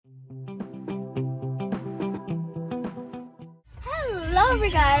over,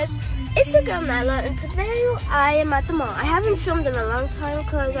 guys? It's your girl Nyla, and today I am at the mall. I haven't filmed in a long time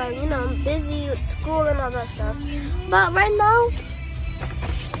because I'm busy with school and all that stuff. But right now,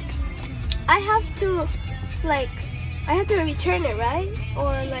 I have to return it, right?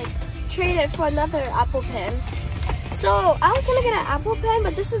 Or trade it for another Apple Pen. So I was gonna get an Apple Pen,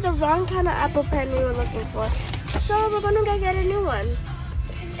 but this is the wrong kind of Apple Pen we were looking for. So we're gonna go get a new one.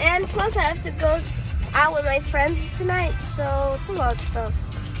 And plus I have to go out with my friends tonight, so it's a lot of stuff.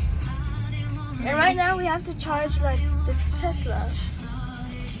 And right now we have to charge the Tesla.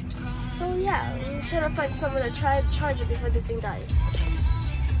 So yeah, we're trying to find somewhere to charge it before this thing dies.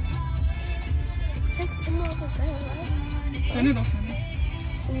 It's like somewhere over there, right?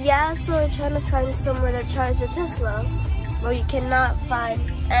 Yeah, so we're trying to find somewhere to charge the Tesla, where you cannot find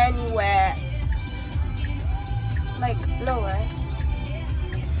anywhere. Like nowhere.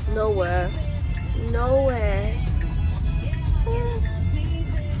 Nowhere.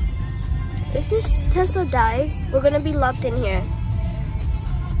 If this Tesla dies, we're gonna be locked in here.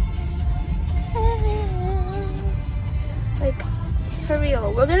 Like, for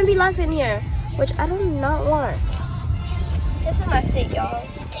real. We're gonna be locked in here, which I do not want. This is my fit, y'all.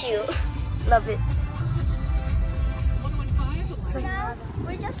 Cute. Love it. So now,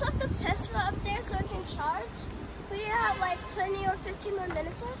 we just left the Tesla up there so it can charge. We have like 20 or 15 more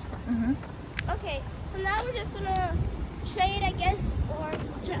minutes left. Okay, so now we're just gonna trade, I guess, or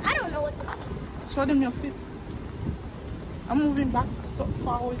I don't know what this is. Show them your feet. I'm moving back so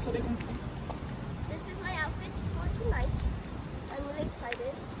far away so they can see. This is my outfit for tonight. I'm really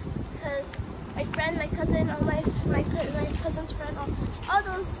excited because my friend, my cousin, all my cousin's friend, all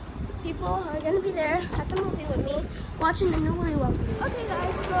those people are gonna be there at the movie with me watching the Newlywed movie. Okay,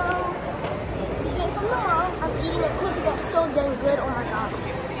 guys, so came from the mall. I'm eating a cookie that's so dang good. Oh my gosh.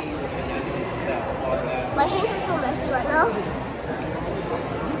 My hands are so messy right now.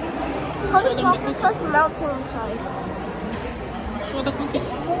 How the chocolate's like melting inside. Show the cookie.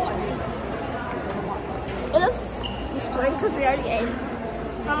 It looks destroyed because we already ate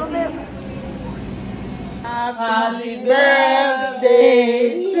some of it. Happy birthday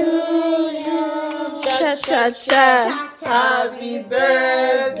to you. Cha cha cha. Happy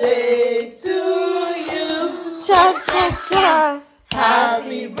birthday to you. Cha cha cha.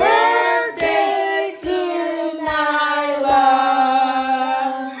 Happy birthday.